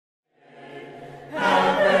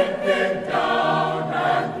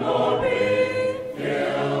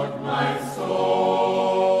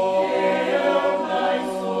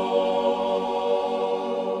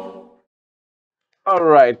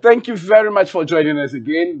right. Thank you very much for joining us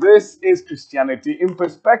again. This is Christianity in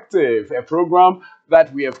Perspective, a program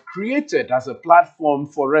that we have created as a platform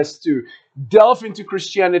for us to delve into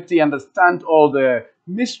Christianity, understand all the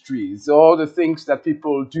mysteries, all the things that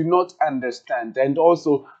people do not understand, and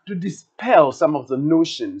also to dispel some of the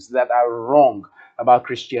notions that are wrong about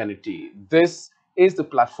Christianity. This is the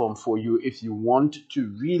platform for you if you want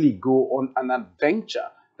to really go on an adventure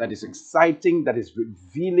that is exciting, that is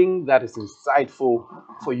revealing, that is insightful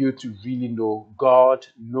for you to really know God,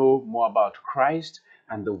 know more about Christ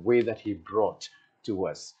and the way that He brought to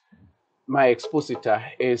us. My expositor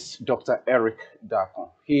is Dr. Eric Darko.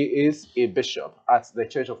 He is a bishop at the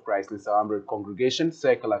Church of Christ Nsawam Congregation,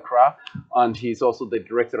 Circle Accra, and he's also the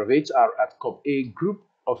director of HR at COP-A Group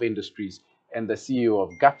of Industries and the CEO of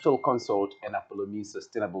Gapfil Consult and Apollonie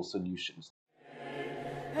Sustainable Solutions.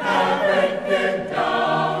 Heaven came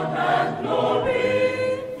down and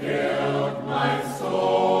glory filled my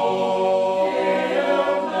soul,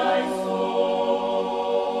 filled my soul.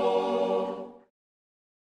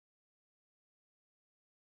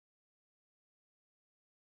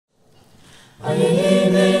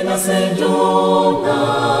 Ayini na sejona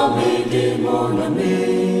midi monami,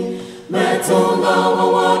 metonga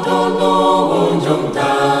wawadono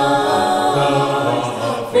onjongta.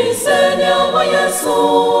 Prisenia wa Yesu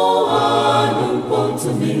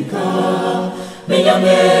anumpontumika,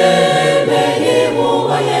 miyame meyimu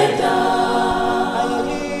ayeda.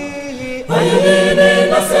 Ayini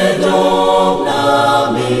na sejona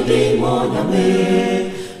midi monami,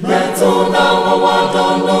 metona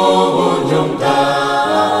wawadono onjongta.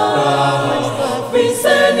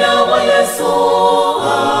 Prisenia wa Yesu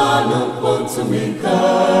anumpontumika,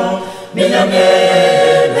 miyame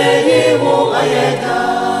meyimu ayeda.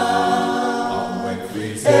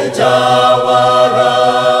 Ejawara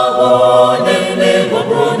wonene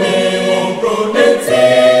wobrone, ente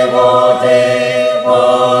wode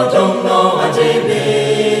wodomno ajebe.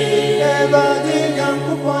 Ebadi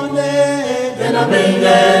yankupone, dena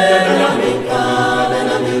minye, dena minka,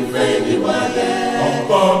 dena minfeyi waye.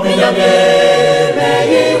 Miyame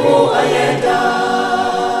meyimu ayeda.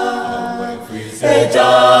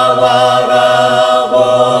 Ejawara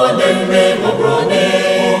wonene wobrone,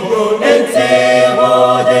 ente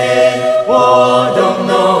wode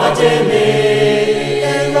wodomno ajeme.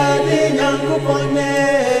 Ebadi yankupone,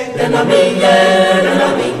 dena minye, dena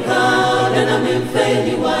minka, dena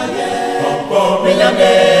minfeyi waye.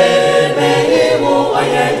 Miyame meyimu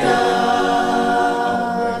ayeda.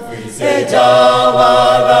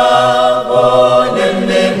 Ejawara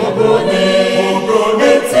wonene wobrone,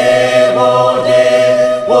 ente wode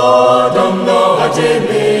wodomno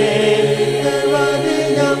ajeme.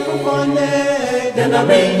 Dena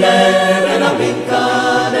minye, dena minka,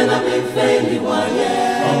 dena minfeyi waye.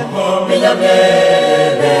 Miyame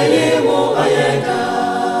meyimu ayeda.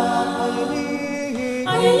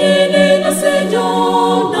 Ayini na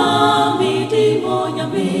sejona midi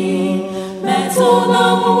monyami, metona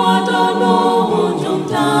wawadono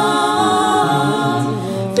onjongta.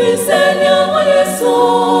 Prisenia wa Yesu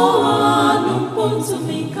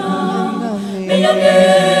anumpontumika, miyame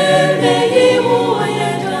meyimu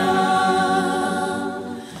ayeda.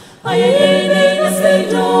 Ayini na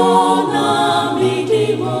sejona midi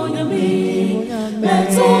monyami,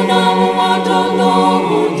 metona wawadono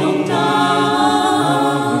onjongta.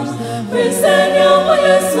 Prisenia wa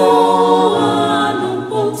Yesu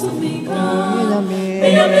anumpontumika,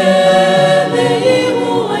 miyame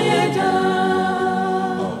meyimu ayeda.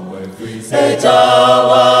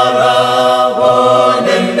 Ejawara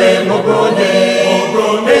wonene wobrone,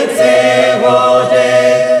 ente wode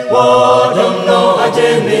wodomno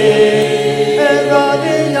ajeme.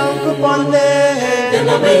 Ebadi yankupone,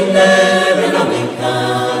 dena minye, dena minka,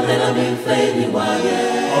 dena minfeyi waye.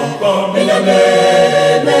 Miyame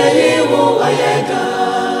meyimu ayeda.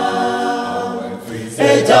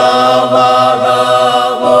 Ejawara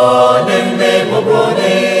wonene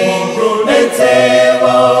wobrone, ente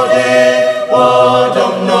wode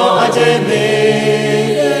wodomno ajeme.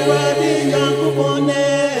 Ebadi yankupone,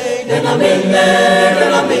 dena minye,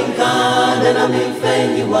 dena minka, dena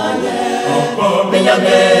minfeyi waye.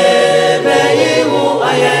 Miyame meyimu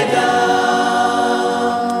ayeda.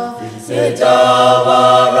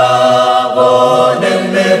 Ejawara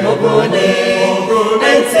wonene wobrone,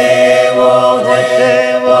 ente wode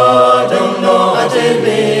wodomno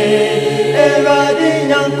ajeme. Ebadi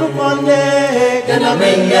yankupone, dena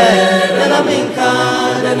minye, dena minka,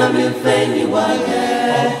 dena minfeyi waye.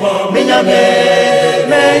 Miyame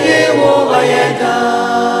meyimu ayeda.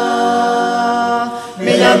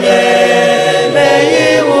 Miyame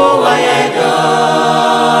meyimu ayeda.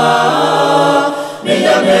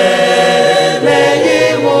 Miyame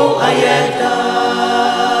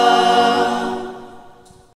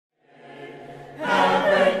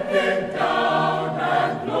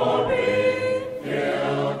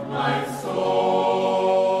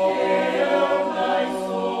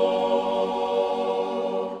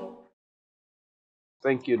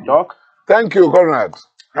Thank you, Doc. Thank you, Conrad.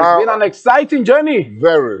 It's been an exciting journey.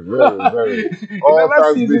 Very, very, very. It All never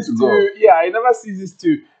thanks be ceases to to, God. yeah, it never ceases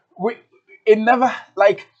to. It never,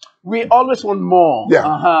 like, we always want more.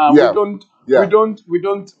 Yeah, We yeah, don't, yeah. we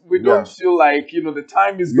don't feel like, the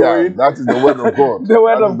time is going. That is the word of God. The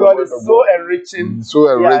word That of is the God word is of so God. enriching. So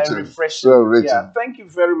Yeah, and enriching. refreshing. So enriching. Yeah, thank you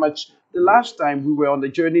very much. The last time we were on the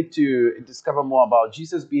journey to discover more about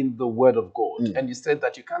Jesus being the Word of God, and you said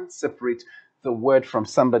that you can't separate the Word from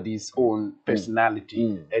somebody's own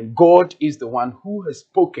personality, and God is the one who has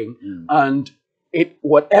spoken, and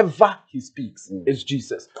whatever He speaks is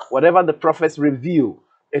Jesus. Whatever the prophets reveal,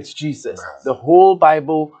 it's Jesus. The whole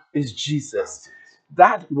Bible is Jesus.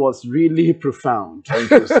 That was really profound.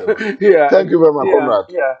 Thank you, sir. Yeah. Thank you very much, Yeah, Conrad.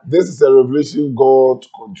 yeah. This is a revelation God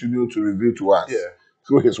continues to reveal to us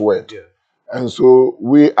through His Word. Yeah. And so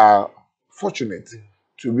we are fortunate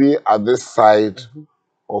to be at this side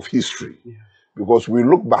of history because we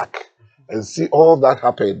look back and see all that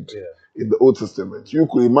happened in the Old Testament. You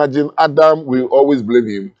could imagine Adam, we always blame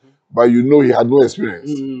him, but he had no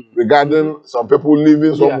experience regarding some people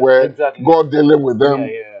living somewhere, exactly. God dealing with them.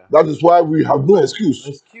 That is why we have no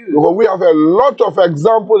excuse. Because we have a lot of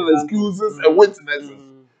examples and excuses and witnesses.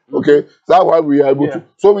 Okay, that's why we are able to.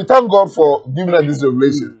 So we thank God for giving us this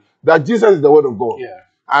revelation that Jesus is the Word of God.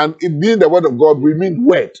 And it being the Word of God, we mean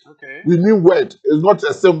word. We mean word. It's not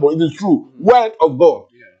a symbol, it is true. Word of God.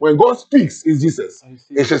 When God speaks, it's Jesus.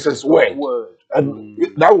 It's just His word. And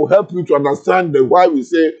that will help you to understand why we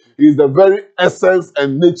say He is the very essence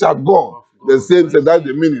and nature of God. The same, so that's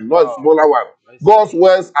the meaning, not a smaller one. God's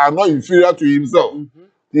words are not inferior to Himself.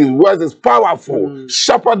 His words is powerful,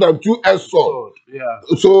 sharper than two-edged sword.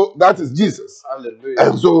 So that is Jesus.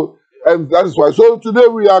 Hallelujah. And that is why. So today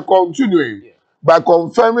we are continuing by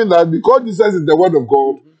confirming that because Jesus is the Word of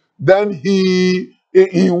God, then he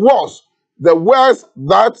was the words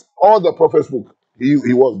that all the prophets spoke. He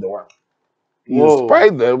was the one. He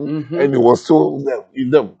inspired them and He was still in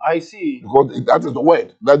them. I see. Because that is the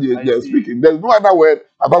word that they are speaking. There is no other word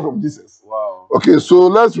apart from Jesus. Wow. Okay, so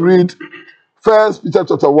let's read 1 Peter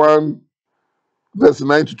chapter 1, verse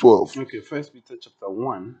 9 to 12. Okay, 1 Peter chapter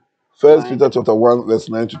 1. 1 Peter chapter 1, verse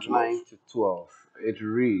 9 to 12. 9 to 12. It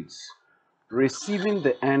reads, receiving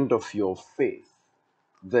the end of your faith,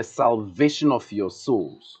 the salvation of your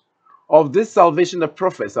souls. Of this salvation the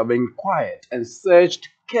prophets have inquired and searched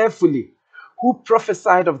carefully, who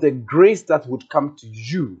prophesied of the grace that would come to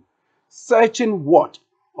you, searching what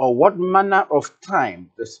or what manner of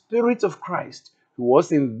time the Spirit of Christ who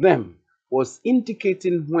was in them was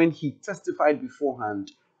indicating when He testified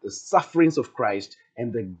beforehand the sufferings of Christ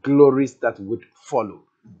and the glories that would follow.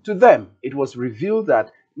 To them it was revealed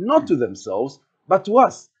that not to themselves, but to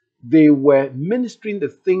us, they were ministering the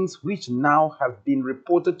things which now have been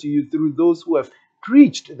reported to you through those who have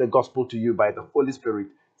preached the gospel to you by the Holy Spirit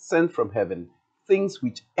sent from heaven, things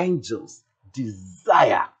which angels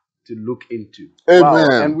desire to look into. Amen.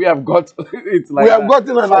 Wow. And we have got it's like We have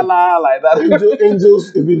gotten like that.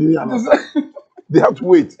 Angels, even they have to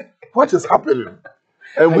wait. What is happening?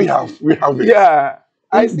 And we have it. Yeah.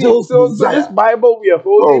 I see. So this Bible we are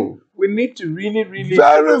holding, we need to really,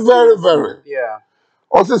 very, very, very. Yeah.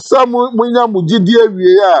 Also, some when you mujidi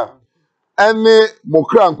awie any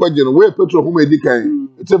mokra nkwaje no we petro homa edikan.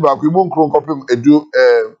 It's about we won't kopim edu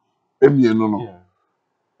emienu no.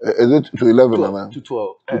 Is it to 11 12, to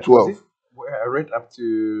 12. To 12. I read up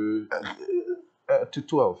to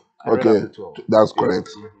 12. Okay, up to 12. That's correct.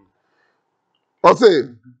 Also,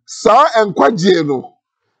 sa nkwaje no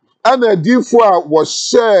ana difo a wo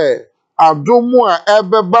share adomu a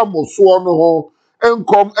ebeba moso no ho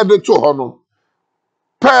enkom edeto ho no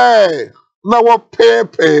pay na wo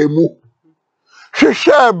pay mu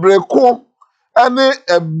hwehwe breko ane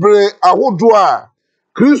ebre ahodo a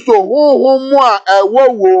Kristo honhom a ewo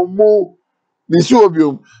wo mu nisi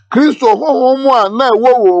obiom Kristo honhom a na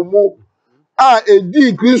ewo wo mu a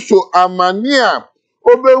edi Kristo amane a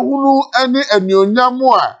obehunu ane anyonyam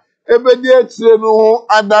a ebedi etire no ho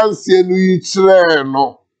adanse no yi kire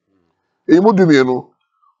no emudumie no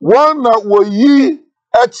won na woyi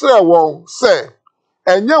etire won se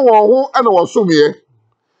enye won ho ana wosomye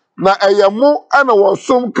na eyamo ana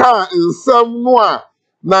wosom ka nsam no a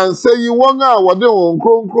na nsayi won a wode won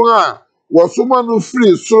kronkron a wosoma no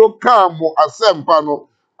firi soro ka mo asempa no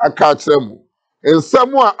aka kire mo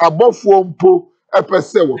nsam a abofo mpo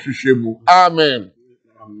epese wohwehwe mu. Amen.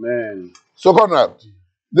 Amen. So Conrad,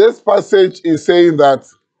 this passage is saying that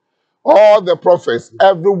all the prophets,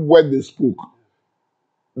 every word they spoke,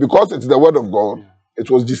 because it's the word of God, it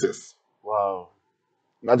was Jesus. Wow.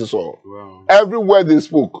 That is all. Wow. Every word they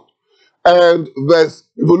spoke. And if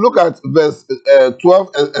you look at verse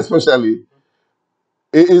 12 especially,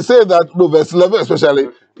 it said that, no, verse 11 especially,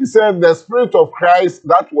 Okay. he said the Spirit of Christ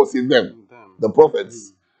that was in them, the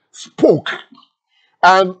prophets, spoke.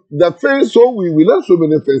 And the thing, so we learn so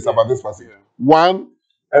many things about this passage. Yeah. One,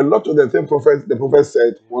 a lot of the things the prophet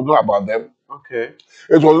said was not about them. Okay.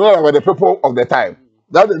 It was not about the people of the time.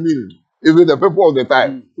 That's the meaning. Even the people of the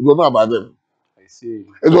time, it was not about them. I see.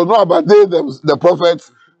 It was not about they, the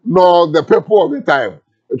prophets, nor the people of the time.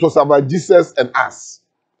 It was about Jesus and us.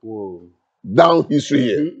 Whoa. Down history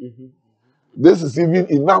here. This is even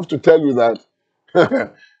enough to tell you that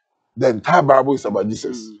the entire Bible is about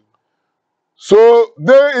Jesus. So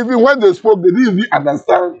they, even when they spoke, they didn't even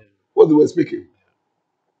understand what they were speaking.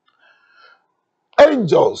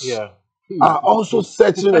 Angels are also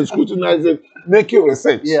searching and scrutinizing, making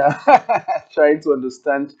research. Yeah. Trying to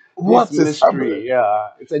understand What this is mystery. happening? Yeah.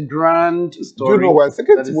 It's a grand story. Do you know why?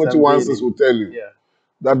 Second that is Timothy 1:6 unveiling. will tell you Yeah.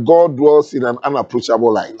 that God dwells in an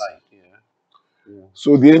unapproachable light. Yeah.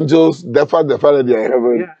 So the angels, the fact that they are in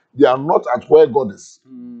heaven, Yeah. they are not at where God is.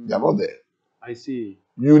 They are not there. I see.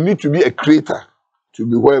 You need to be a creator to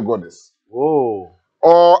be where God is. Whoa.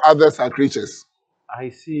 All others are creatures, I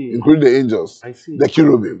see. including the angels, I see. the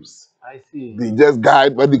cherubims. I see. They just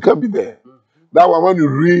guide, but they can't be there. That one, when you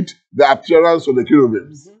read the appearance of the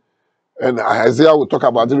cherubims, and Isaiah will talk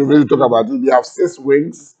about it, really talk about it, they have 6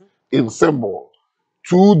 wings in symbol.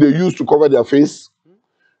 2 they use to cover their face,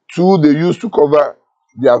 2 they use to cover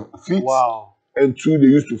their feet, Wow. and 2 they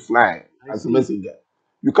use to fly I as a see. messenger.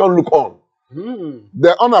 You can't look on.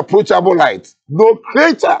 The unapproachable light, no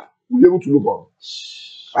creator will be able to look on.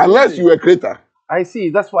 Unless you are a creator. I see.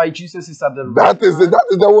 That's why Jesus is at the That is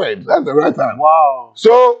the word. That's the right hand. Wow.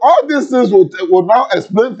 So all these things will now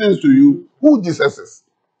explain things to you who Jesus is.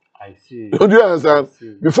 I see. Do you understand?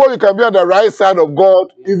 Before you can be on the right side of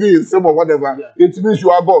God, even in sin or whatever, it means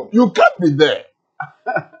you are God. You can't be there.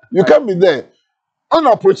 You can't be there.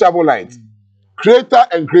 Unapproachable light. Creator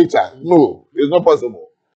and creature. No, it's not possible.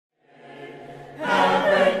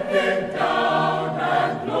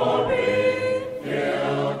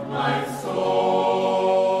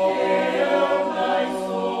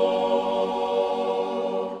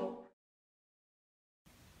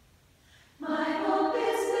 My hope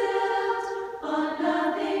is built on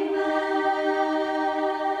nothing less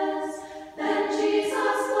than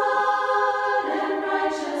Jesus' blood and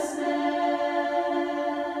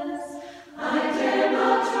righteousness. I dare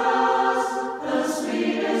not trust the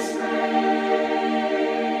sweetest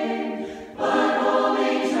frame, but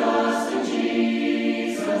only trust in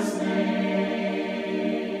Jesus'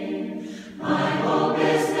 name. My hope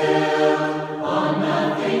is built on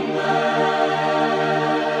nothing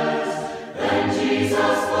less than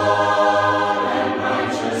Jesus' blood and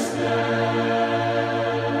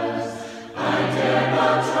righteousness. I dare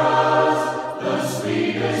not trust the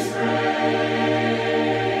sweetest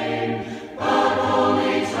frame, but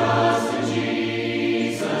only trust in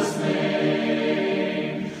Jesus'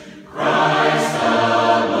 name. Christ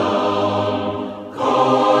alone,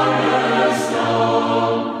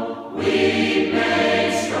 cornerstone, weak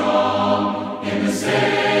made strong in the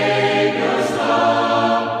Savior's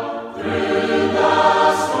love. Through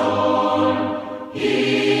the storm,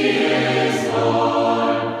 He is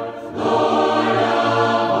Lord, Lord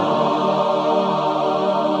of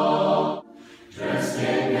all. Dressed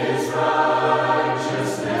in His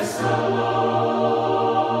righteousness alone,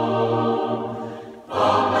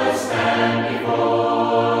 faultless stand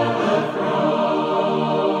before the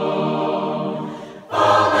throne.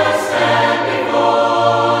 Faultless stand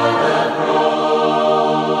before the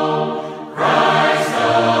throne. Christ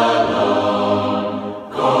alone,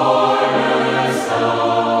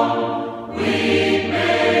 cornerstone, weak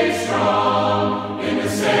made strong in the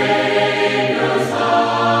Savior's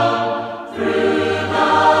love. Through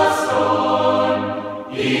the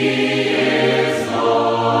storm, He is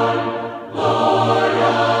Lord, Lord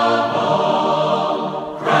of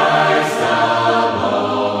all. Christ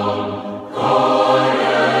alone,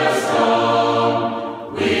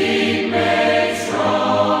 cornerstone, weak made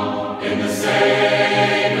strong in the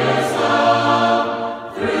Savior's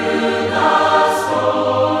love. Through the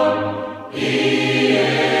storm, He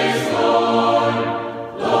is Lord,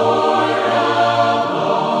 Lord of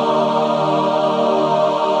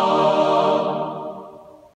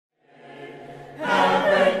all.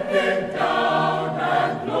 Heaven came down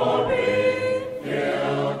and glory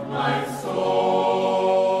filled my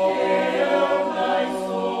soul. Filled my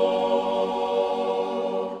soul.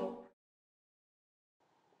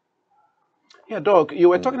 Yeah, Doc, you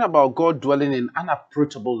were talking about God dwelling in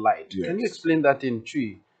unapproachable light. Can you Yes. explain that in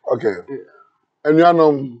tree? Okay. And you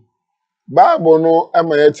know, Bible no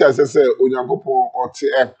ema ye ti asese onyankopon ote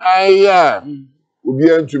aya obi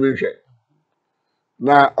antumi hwe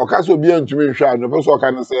na okasa obi antumi hwe no pese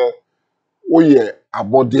okane se woyɛ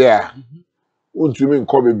abɔde a wontumi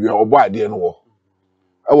nkɔ beebi a ɔbɔ adeɛ no wɔ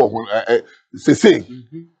ɛwɔ ho sese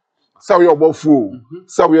sɛ woyɛ ɔbɔfo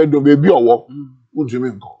sɛ woyɛ dɔ beebi a ɔwɔ wontumi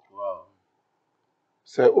nkɔ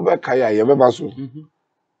sɛ wobɛkae a yɛbɛba so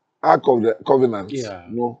Ark of the Covenant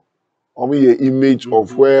no ɔmo yɛ image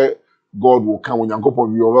of where God will come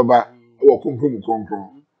onyankopɔn bi ɔbɛba ɛwɔ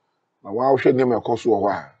kronkron na wɔahwɛ nneɛma ɛkɔ so wɔ hɔ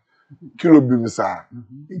a cherubim saa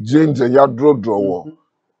gyinagyina yɛadorɔdorɔ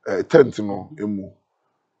wɔ tent no emu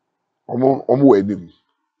omo wɔ anim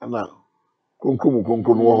ana kronkron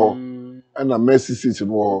wɔ hɔ ana mercy seat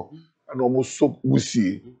no wɔ hɔ ana omo so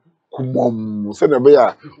wusie kumom sɛ na be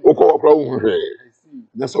ya okɔ kra wo hwɛ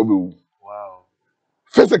nya sɛ obewu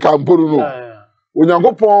physical mporo no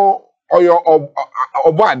onyankopɔn ɔyɛ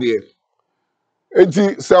ɔbɔ adeɛ enti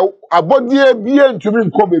sɛ abɔdeɛ bia ntumi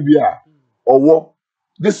nkɔ beebi a ɔwɔ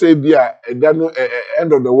this say bia ɛda no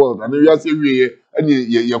end of the world and you say wie ɛne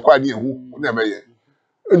yɛ kwa ne ehu na be yɛ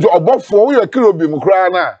enti ɔbɔfo wo yɛ cherubim kra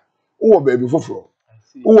na wo wɔ beebi foforo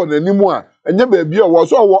wo wɔ n'anim a ɛnyɛ beebi a wɔ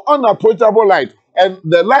so wɔ unapproachable light and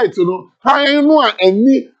the light no han no a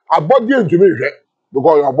ani abɔdeɛ ntumi hwɛ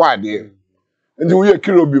because ɔbɔ adeɛ enti wo yɛ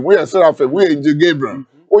cherubim wo yɛ seraphim wo yɛ angel Gabriel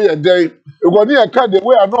wo yɛ dɛn egɔni yɛ ka de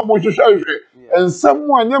wo yɛ no mo hwehwɛ nsɛm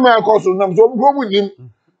a nyɛma akɔ so nam so ɔmo nim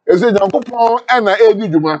ese nyankopɔn ɛna edi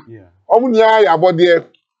dwuma ɔmo nyinaa yɛ abɔdeɛ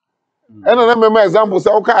ɛna na mɛma example sɛ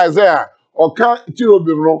ɔka Isaiah ɔka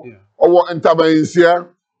cherubim no ɔwɔ ntabansia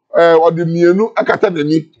ɔde mienu akata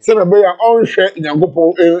n'ani sɛ na bɛyɛ ɔnhwɛ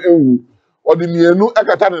nyankopɔn ewu ɔde mienu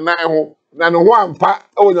akata ne nan ho na ne ho ampa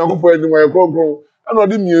ɛwɔ nyankopɔn anim ɔyɛ kronkron ɛna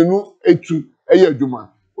ɔde mienu etu ɛyɛ adwuma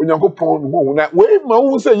onyankopɔn ne ho na wei ma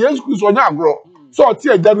wo sɛ Yesu Kristo ɔnyɛ agorɔ sɛ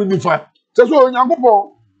ɔte agya no nifa sɛ so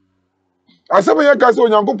onyankopɔn asɛm yɛ ka sɛ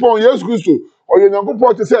onyankopɔn Yesu Kristo ɔyɛ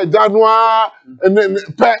onyankopɔn te sɛ agya no a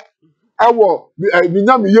pɛ ɛwɔ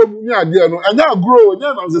binyam yɛmu ne adeɛ no ɛnyɛ agorɔ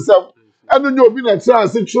ɛnyɛ nansesɛm ɛno nyɛ obi na kyerɛ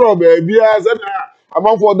ase kyerɛ baabiara sɛ na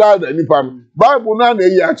amanfoɔ daa da nipa no Bible na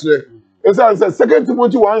eyi akyerɛ ɛsiane sɛ 2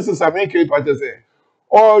 Timothy 1:6 ameke pakyɛ sɛ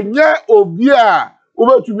ɔnyɛ obi a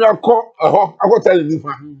wobɛtumi akɔ ɛhɔ akɔta ne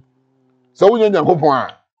nifa sɛ wonyɛ nyankopɔn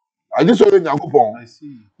a agye sɛ ɔyɛ nyankopɔn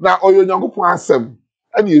na ɔyɛ nyankopɔn asɛm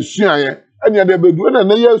ɛne esuayɛ ɛne ɛde bedu ɛna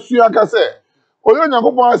ne yɛ esua ka sɛ ɔyɛ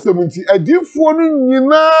nyankopɔn asɛm nti adiifoɔ no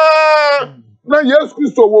nyinaa na Yesu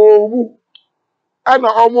Kristo wɔ mu ɛna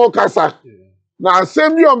ɔmo kasa na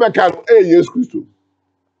asɛm bi ɔmbɛka no ɛyɛ Yesu Kristo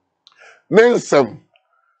ne nsɛm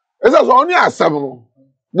ɛsɛ sɛ ɔne asɛm no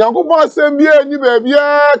nyankopɔn asɛm bi ani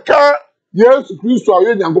baabiara ka Yesu Kristo a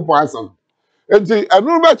ɔyɛ nyankopɔn asɛm enti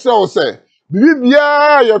ɛno bɛkyerɛ wo sɛ bibi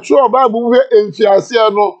biara yɛtwerɛ Bible mu hwɛ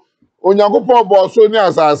mfiaseɛ no onyankopɔn bɔ so ne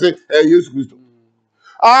asase ɛyɛ Yesu Kristo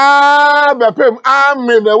bɛpem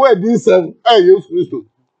amen na wadi nsɛm ɛyɛ Yesu Kristo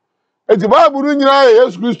enti Bible no nyinaa yɛ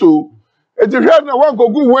Yesu Kristo enti hwɛ na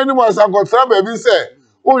wankogu ho anim asankɔtena baabi sɛ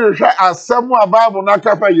wohwehwɛ asɛm a Bible no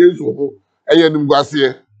aka fa Yesu ho ɛyɛ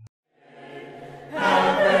nimguaseɛ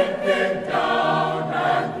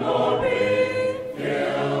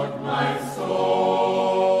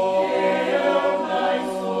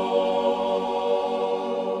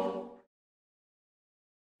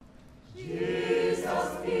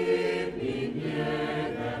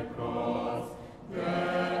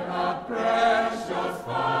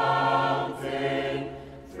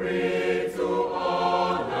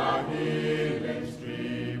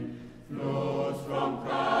From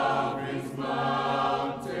Christ.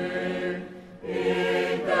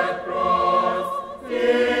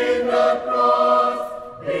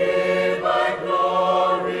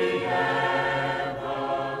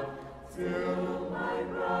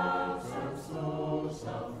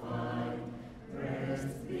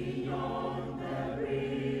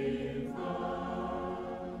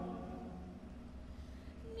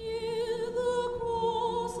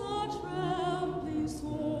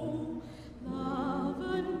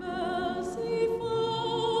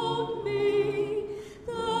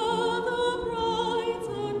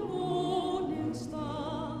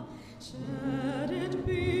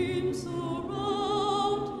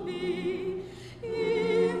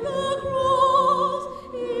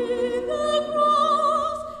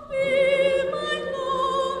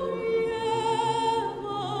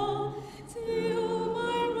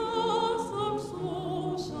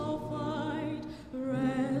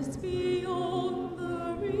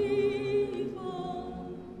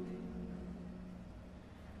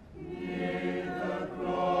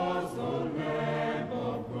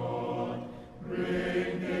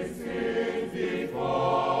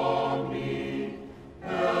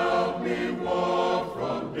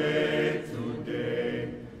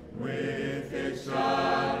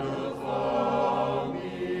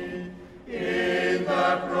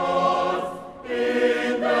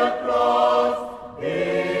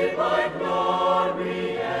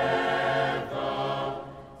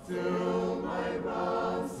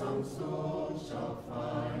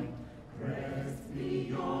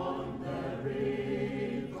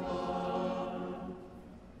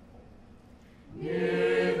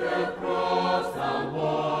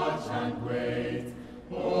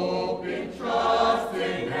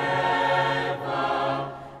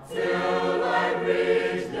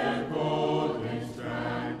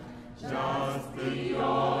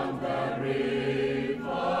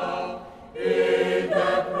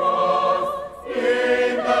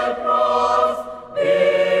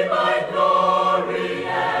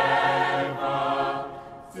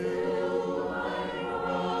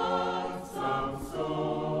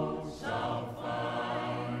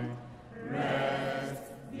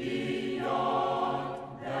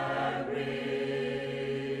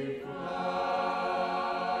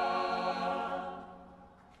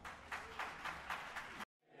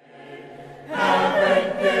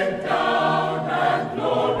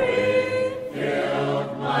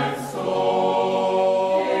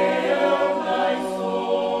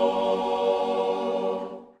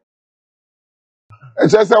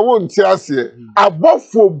 ɛkyɛ sɛ wonte aseɛ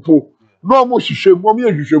abɔfo mpo na ɔmo hwehwɛ mu ɔmo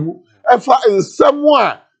yɛ hwehwɛ mu ɛfa nsɛm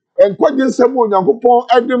a nkwagye nsɛm a onyankopɔn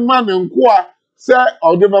ɛde ma ne nkoa sɛ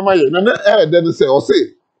ɔde bɛma yɛ na ne ɛyɛ dɛ ne sɛ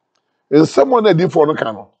ɔse nsɛm a na adiifoɔ no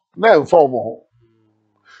ka no na ɛmfa ɔmo ho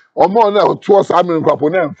ɔmo a na ɛtoɔ saa mmere nkwapo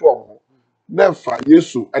na ɛmfa ɔmo ho na ɛfa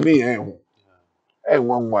yesu ɛne yɛn ho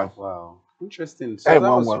ɛnwanwan. Wow. Interesting. So that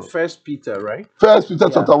was First Peter, right? First Peter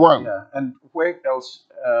chapter 1. Yeah. And where else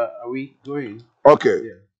are we going? Okay.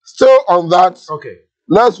 Yeah. Still on that. Okay.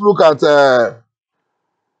 Let's look at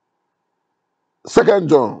 2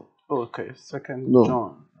 John. Okay. Second No.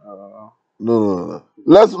 John. No.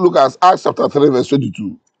 Let's look at Acts chapter 3 verse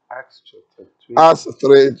 22. Acts chapter 3. Acts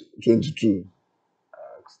 3:22.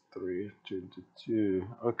 Acts 3:22.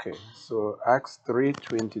 Okay. So Acts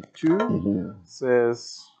 3:22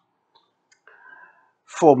 says,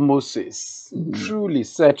 "For Moses truly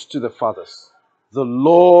said to the fathers, the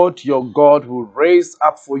Lord your God will raise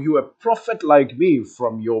up for you a prophet like me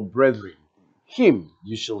from your brethren. Him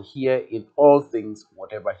you shall hear in all things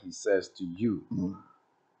whatever he says to you."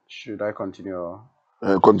 Should I continue?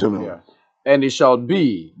 Continue. Yeah. "And it shall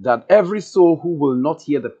be that every soul who will not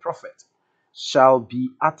hear the prophet shall be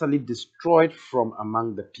utterly destroyed from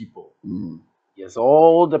among the people." Yes,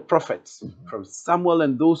 all the prophets from Samuel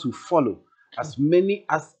and those who follow, as many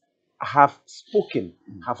as have spoken,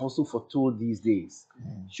 have also foretold these days.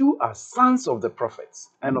 You are sons of the prophets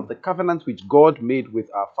and of the covenant which God made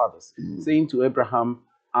with our fathers, saying to Abraham,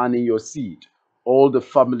 "And in your seed all the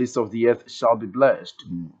families of the earth shall be blessed."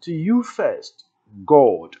 To you first,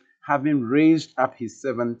 God, having raised up his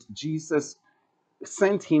servant Jesus,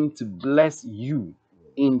 sent him to bless you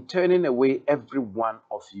in turning away every one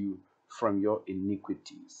of you from your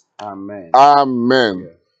iniquities. Amen. Amen.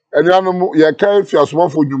 Ɛnuanom yɛka efi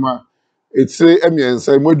asomafo dwuma etire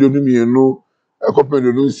emiɛnsa emu aduonu mmienu ɛkɔpem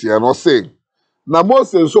aduonu nsia na ɔse na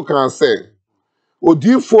Mose nso kan sɛ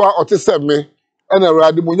odiifo a ɔte sɛ me ɛna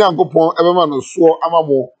Awurade mo Nyankopɔn ɛbɛma no soɔ ama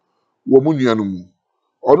mo wɔ mo nua no mu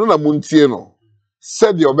ɔno na mo ntie no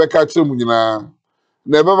sɛdeɛ ɔbɛka kyerɛ mo nyinaa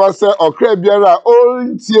na ɛbɛba sɛ ɔkra biara a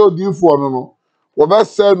ɔntie odiifoɔ no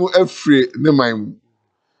wɔbɛsɛe no afiri ne man mu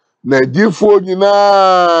na adiifoɔ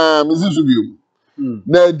nyinaa mesi so bio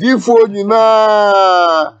na adiifoɔ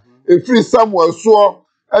nyinaa efiri Samuel soɔ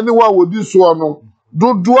ɛne wɔn a wɔdi soɔ no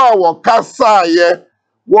dodoɔ a wɔkasaeɛ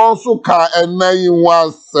wɔn nso ka ɛnan yi ho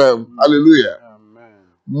asɛm. Hallelujah.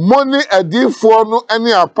 Mo ne adiifoɔ no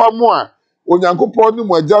ɛne apam a Onyankopɔn ne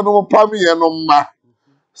mo agyanom pamyɛ no mma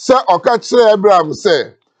sɛ ɔka kyerɛ Abraham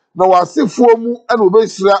sɛ na w'asefoɔ mu ɛna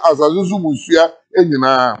wɔbɛhyira asase so mmusua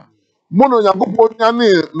nyinaa. Mo na Onyankopɔn nyane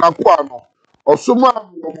n'akoa no ɔsoma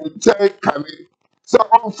wɔ mo nkyɛn kane sɛ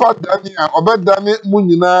ɔmfa dane a ɔbɛdane mo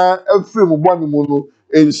nyinaa afiri mo bɔne mu no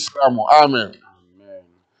nhyira mo. Amen.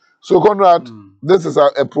 So Conrad, this is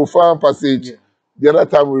a profound passage. The other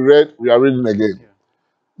time we read, we are reading again.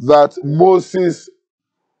 That Moses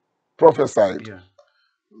prophesied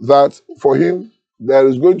that for him there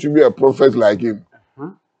is going to be a prophet like him.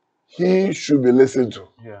 He should be listened to.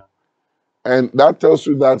 And that tells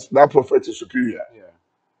you that that prophet is superior.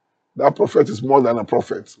 That prophet is more than a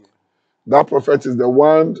prophet. That prophet is the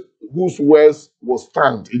one whose words will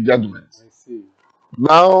stand in judgment.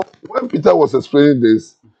 Now, when Peter was explaining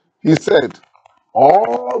this, he said,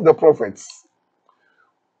 all the prophets,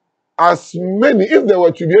 as many, if there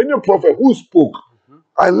were to be any prophet who spoke,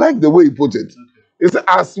 I like the way he put it. He said,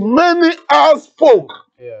 as many as spoke.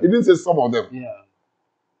 He didn't say some of them.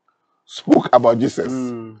 Spoke about Jesus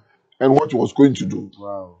and what he was going to do.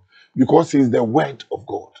 Because he is the word of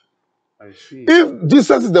God. If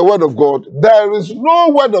Jesus is the word of God, there is no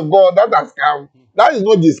word of God that has come. That is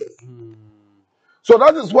not Jesus. So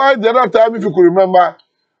that is why the other time, if you could remember,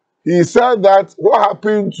 he said that what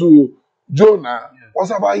happened to Jonah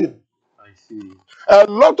was about him. A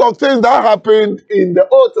lot of things that happened in the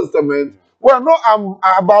Old Testament were not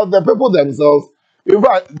about the people themselves. In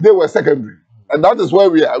fact, they were secondary. And that is where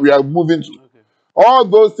we are moving to. All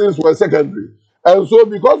those things were secondary. And so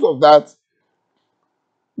because of that,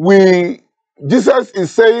 Jesus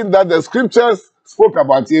is saying that the scriptures spoke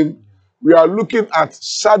about him. We are looking at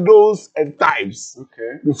shadows and types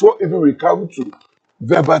before even we come to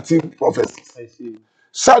verbatim prophecies.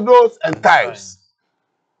 Shadows and types.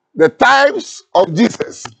 The types of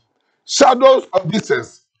Jesus, shadows of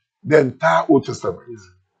Jesus, the entire Old Testament,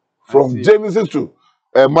 from Genesis to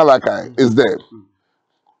Malachi, is there.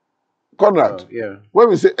 Conrad, when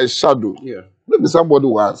we say a shadow, maybe somebody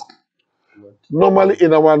will ask, normally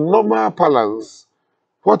in our normal parlance,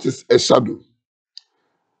 what is a shadow?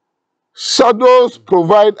 Shadows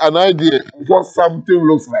provide an idea of what something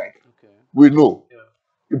looks like. We know.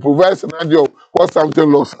 He provides an idea of what something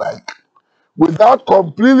looks like without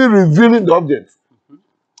completely revealing the object,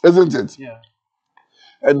 isn't it? Yeah.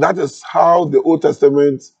 And that is how the Old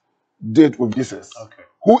Testament did with Jesus, Okay.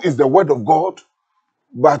 who is the Word of God.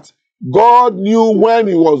 But God knew when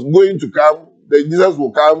he was going to come, that Jesus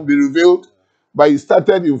will come, be revealed, but he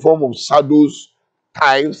started in form of shadows,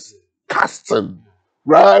 types, casting,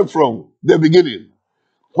 right from the beginning,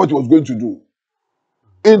 what he was going to do.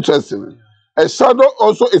 Interestingly, a shadow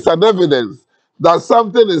also is an evidence that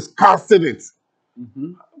something is casting it.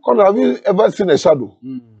 Conrad, have you ever seen a shadow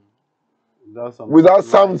without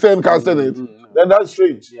something casting it? Then that's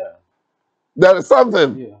strange. Yeah. There is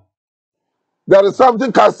something. Yeah. There is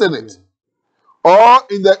something casting it. Or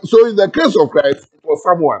in the case of Christ, it was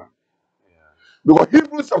someone. Because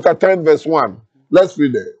Hebrews chapter 10, verse 1. Let's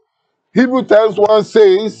read it. Hebrews 10, 1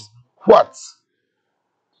 says, what?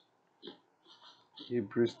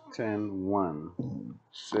 Hebrews 10:1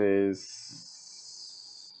 says,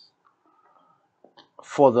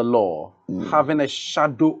 for the law, having a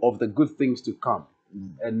shadow of the good things to come,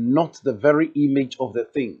 and not the very image of the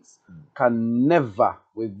things, can never,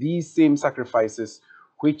 with these same sacrifices,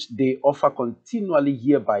 which they offer continually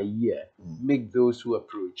year by year, make those who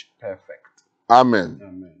approach perfect. Amen.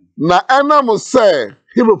 Amen. Na enam say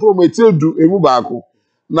Hebrew promoted do emu baako.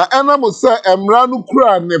 Na enam say emra no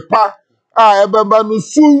kura nepa a ebeba no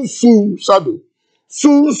sum shadow.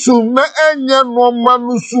 Sum na enye no ma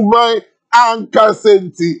no suban anka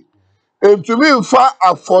senti. Entumi mfa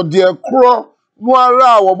afode kro no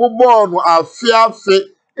ara a wobobọ no afiafe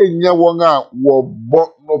enye won a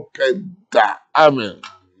wobo no peda. Amen.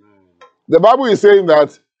 The Bible is saying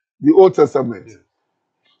that the Old Testament,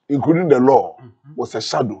 including the law, was a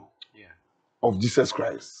shadow of Jesus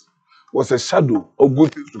Christ, was a shadow of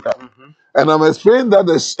good things to come. And I'm explaining that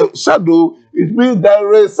the shadow, it means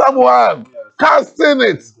there is someone casting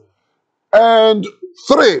it. And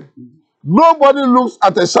 3, nobody looks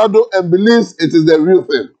at a shadow and believes it is the real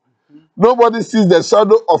thing. Nobody sees the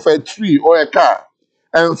shadow of a tree or a car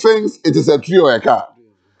and thinks it is a tree or a car.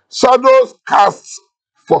 Shadows cast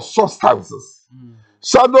for substances.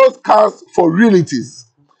 Shadows cast for realities.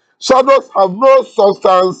 Shadows have no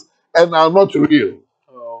substance and are not real.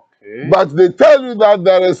 Okay. But they tell you that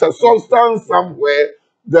there is a substance somewhere,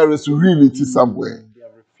 there is reality somewhere.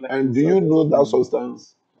 And do you know that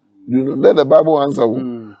substance? You know, let the Bible answer.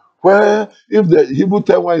 Where if the Hebrew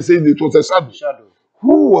 10:1 is saying it was a shadow,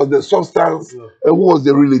 who was the substance and who was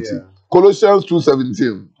the reality? Colossians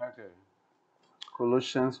 2:17. Okay.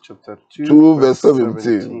 Colossians chapter 2 verse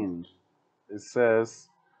 17. It says,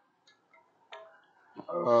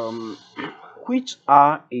 which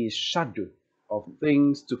are a shadow of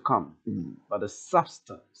things to come, but the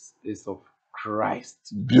substance is of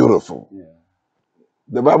Christ. Beautiful. Yeah.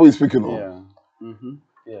 The Bible is speaking of.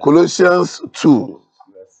 Yeah. Colossians 2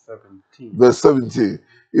 verse 17.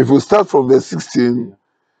 If we start from verse 16,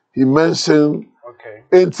 he mentioned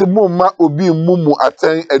enti mumma obi mumu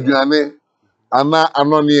aten aduane ana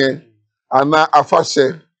anonye ana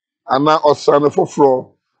afahye ana osane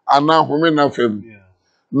foforo ana home na fam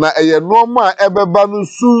na eye normal ebeba no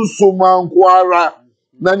sunsuma nko ara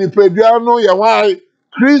na nipadua no ye hwan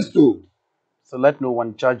Kristo. So let no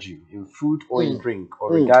one judge you in food or in drink,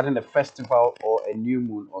 or regarding a festival or a new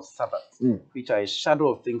moon or Sabbath, which are a shadow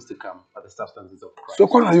of things to come, but the substance is of Christ. So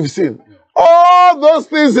Conrad, you've seen all those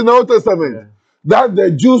things in the Old Testament that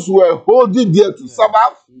the Jews were holding dear to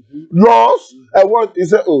Sabbath, laws, and what he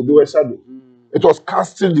said, oh, they were shadow. It was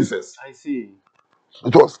casting Jesus. I see.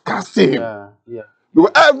 It was casting him. Yeah.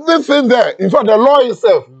 Because everything there, in fact, the law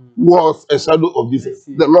itself was a shadow of Jesus.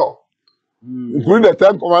 The law, including the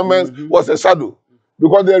 10 Commandments, was a shadow.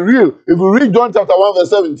 Because they're real. If you read John chapter 1, verse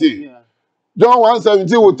 17, John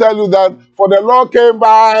 1:17 will tell you that for the law came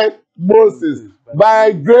by Moses,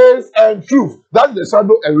 by grace and truth. That's the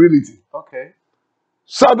shadow and reality. Okay.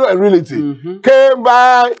 Shadow and reality came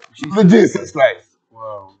by Jesus Christ.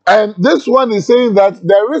 Wow. And this one is saying that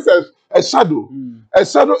there is a shadow. A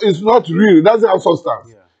shadow is not real. It doesn't have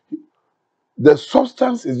substance. The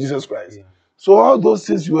substance is Jesus Christ. So all those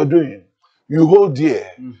things you are doing, you hold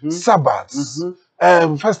dear, Sabbaths,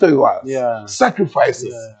 festivals,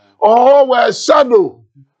 sacrifices, all were shadow.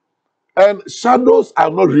 And shadows are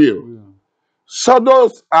not real.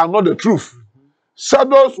 Shadows are not the truth.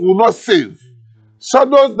 Shadows will not save.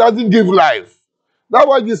 Shadows doesn't give life. That's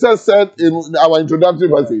what Jesus said in our introductory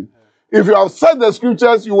passage. If you have said the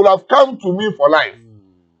scriptures, you will have come to me for life.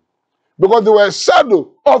 Because they were a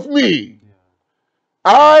shadow of me.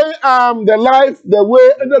 I am the life, the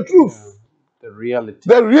way, and the truth. The reality.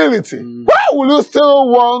 The reality. Why will you still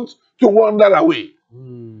want to wander away?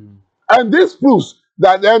 And this proves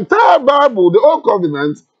that the entire Bible, the Old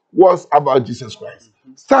Covenant, was about Jesus Christ.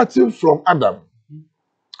 Starting from Adam, it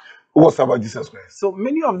was about Jesus Christ. So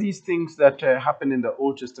many of these things that happen in the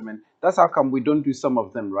Old Testament, that's how come we don't do some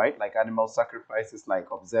of them, right? Like animal sacrifices, like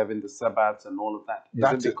observing the Sabbaths and all of that.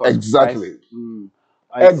 That's it because exactly. Christ,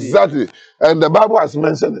 I Exactly. And the Bible has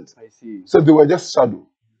mentioned it. I see. So they were just shadow.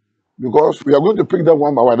 Because we are going to pick them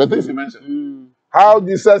one by one. The things he mentioned. How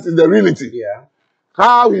Jesus is the reality. Yeah.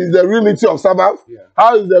 How is the reality of Sabbath? Yeah.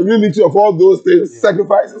 How is the reality of all those things,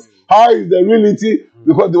 sacrifices? How is the reality?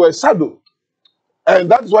 Because they were shadow. And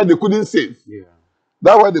that's why they couldn't save. Yeah.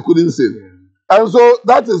 That's why they couldn't save. Yeah. And so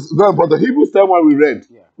that is very important. Hebrews 10:1 we read.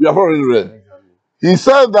 Yeah. We have already read. Exactly. He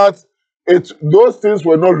said that those things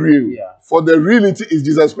were not real. Yeah. For the reality is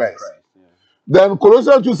Jesus Christ. Yeah. Then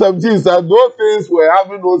Colossians 2:17 said those things were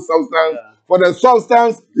having no substance. Yeah. For the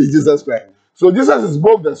substance is Jesus Christ. So Jesus is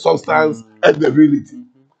both the substance and the reality.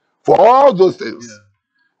 For all those things.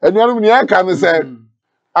 And you can say,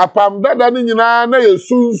 apam dada ni nyina na ye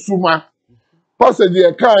sunsuma. Passage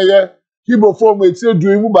ye kan ye Hebrew form etire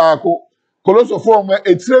du mu baako. Colossians form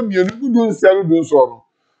etire mienu du nselu du so no.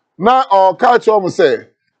 Na o ka cho mo say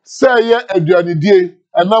ye aduanedie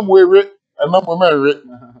enam wewe enam menwe.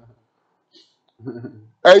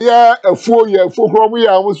 Eye afuo ye afuo krom ye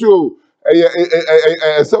am so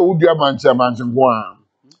eye se wudua manche nko a.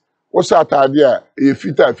 Wo sha atade a ye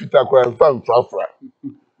fita kora mfafra.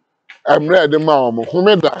 Emre de ma omo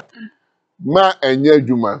homeda ma enye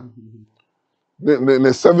adwuma.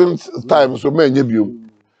 The seventh time so ma enye biom.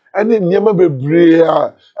 Ene niema bebre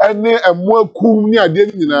a ene emo akum ni ade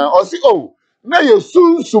ni nyina o si o na ye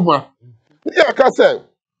sunsuma. Ya ka se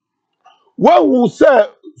wa hu se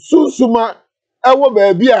sunsuma ewo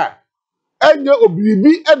ba bi a enye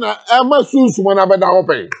obiribi na ema sunsuma na beda ho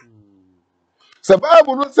pen. Se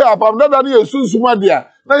Bible no say apam dada ni ye sunsuma dia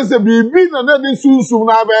na se biribi na de sunsum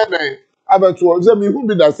na ba den abeto se mi hu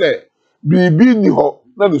bi da se biribi ni ho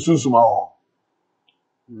na de sunsuma ho.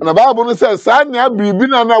 Na Bible no say sa nya biribi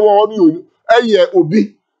na wo ni eye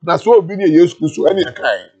obi na so obi ni Yesu Kristo ene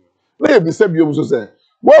kan. Na ye bi se biom so say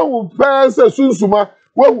wo hu pe se sunsuma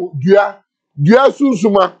wo hu dua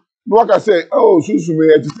sunsuma no waka say oh sunsuma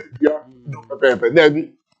e ti se dua no pepe na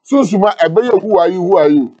bi sunsuma ebe ye who are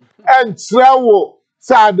you and trawo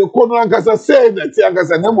sa de kono ankasa say na ti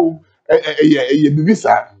ankasa na mo eye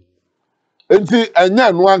bibisa enti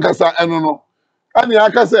enya no ankasa eno no ani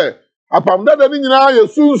akasa apam dada ni nyina ye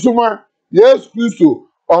sunsuma Yesu Kristo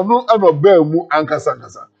ono eno ba mu ankasa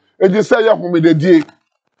ankasa eji say ye homededie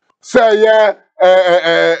say ye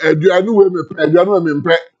aduanu we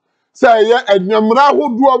mpe say ye enwamra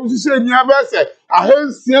hodo a bisi nya ba say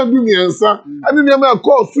ahansia du miensa ani ne ma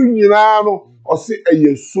ko su nyina no o se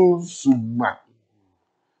eye sunsuma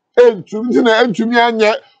entumi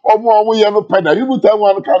anye omo ye no peda yibu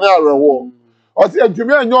tanwa no kan arewo o se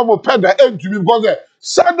entumi anye omo peda entumi because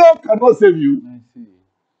shadow cannot save you.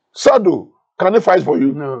 Shadow can fight for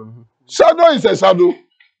you. No. Shadow is a shadow.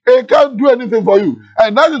 It can't do anything for you.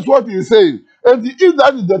 And that is what he is saying. And if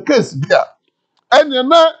that is the case here, and you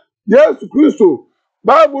know, yes, Christo,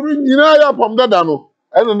 Bible, you know, from that,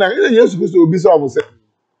 and then yes, Christo will be so say.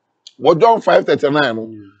 What John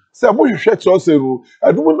 5:39, say, what you shut yourself,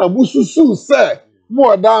 I don't want to musu say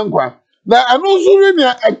more than one. Now, I know so really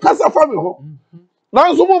a casa family.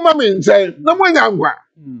 Now, so more mammy in chain, no more young one.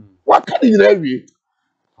 What can you every?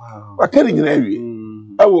 Wow. What can you every?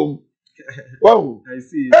 I will. Wow. I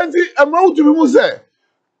see. And see, I'm out to be say,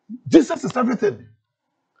 Jesus is everything.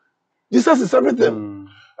 Jesus is everything.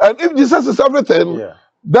 And if Jesus is everything,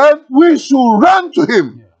 then we should run to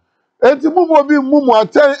him. And to move be mumu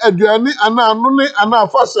attend aduani ana anone ana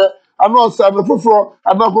afase ana osane foforo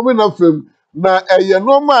ana homina fam na eye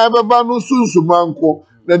no ma ebeba no sunsumanko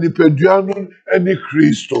na dipadua no ani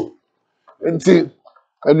Kristo. Enti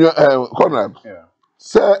Conrad.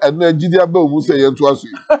 Say ena gidia ba omu say yentu aso.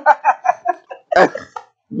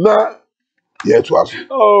 Na yentu aso.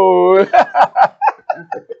 Oh.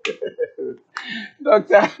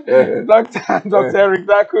 Dr. Eric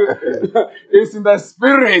Darko is in the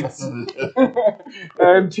spirit.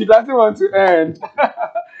 And he doesn't want to end.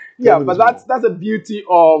 Yeah, but that's the beauty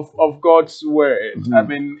of God's word. I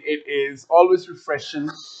mean, it is always refreshing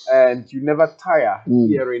and you never tire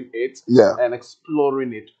hearing it and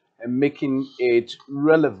exploring it and making it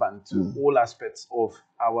relevant to all aspects of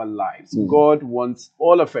our lives. God wants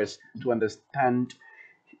all of us to understand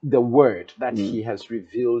the word that he has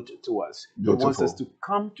revealed to us. Beautiful. He wants us to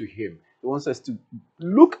come to him. He wants us to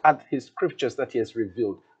look at his scriptures that he has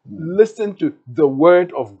revealed. Listen to the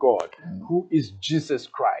word of God, who is Jesus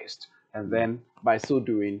Christ. And then by so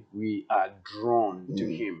doing, we are drawn to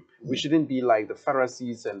him. We shouldn't be like the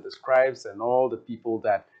Pharisees and the scribes and all the people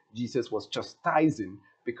that Jesus was chastising,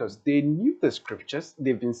 because they knew the scriptures.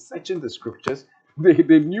 They've been searching the scriptures.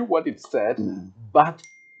 They knew what it said, but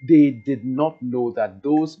they did not know that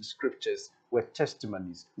those scriptures were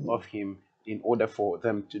testimonies of him in order for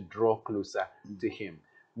them to draw closer to him.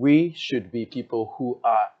 We should be people who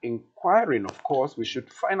are inquiring, of course. We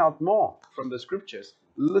should find out more from the scriptures,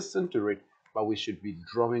 listen to it, but we should be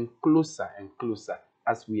drawing closer and closer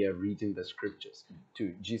as we are reading the scriptures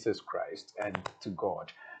to Jesus Christ and to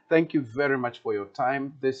God. Thank you very much for your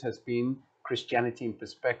time. This has been Christianity in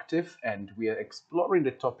Perspective, and we are exploring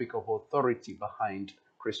the topic of authority behind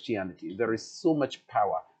Christianity. There is so much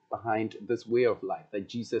power behind this way of life that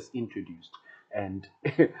Jesus introduced, and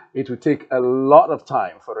it will take a lot of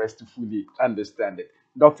time for us to fully understand it.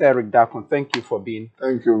 Dr. Eric Darko, thank you for being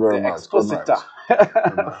the expositor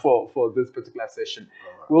for this particular session.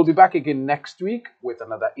 We'll be back again next week with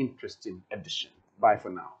another interesting edition. Bye for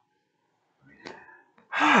now.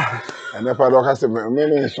 And if I don't have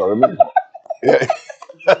to, sorry. Yeah.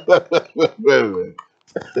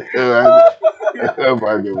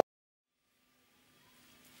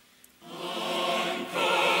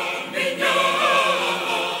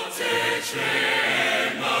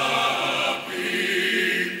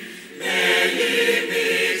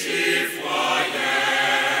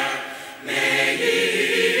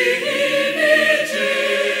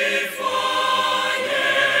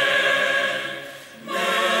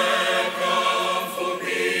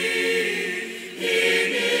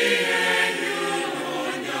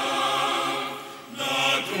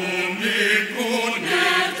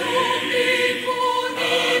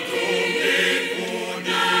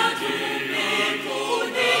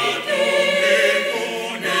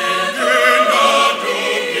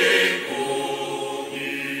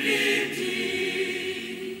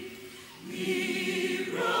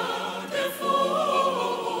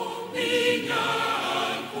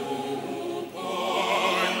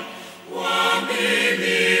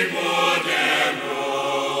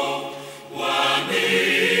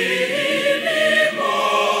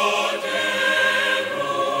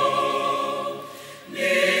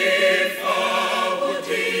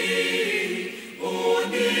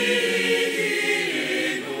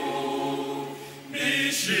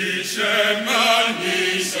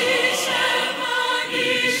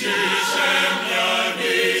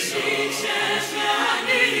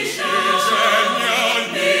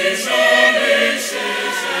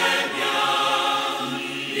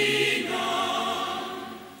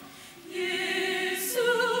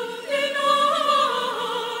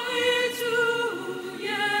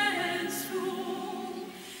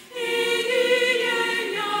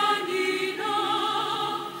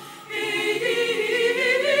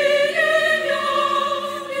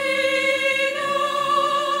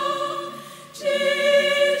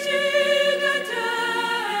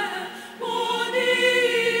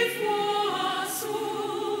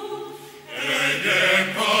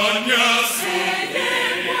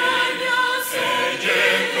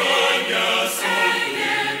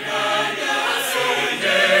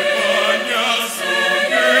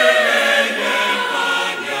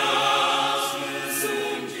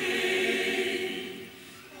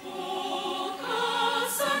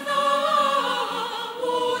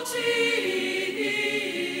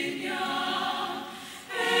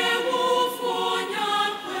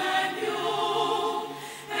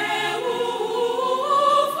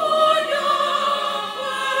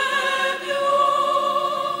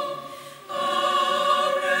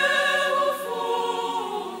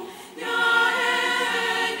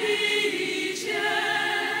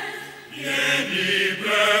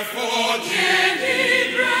 Libre for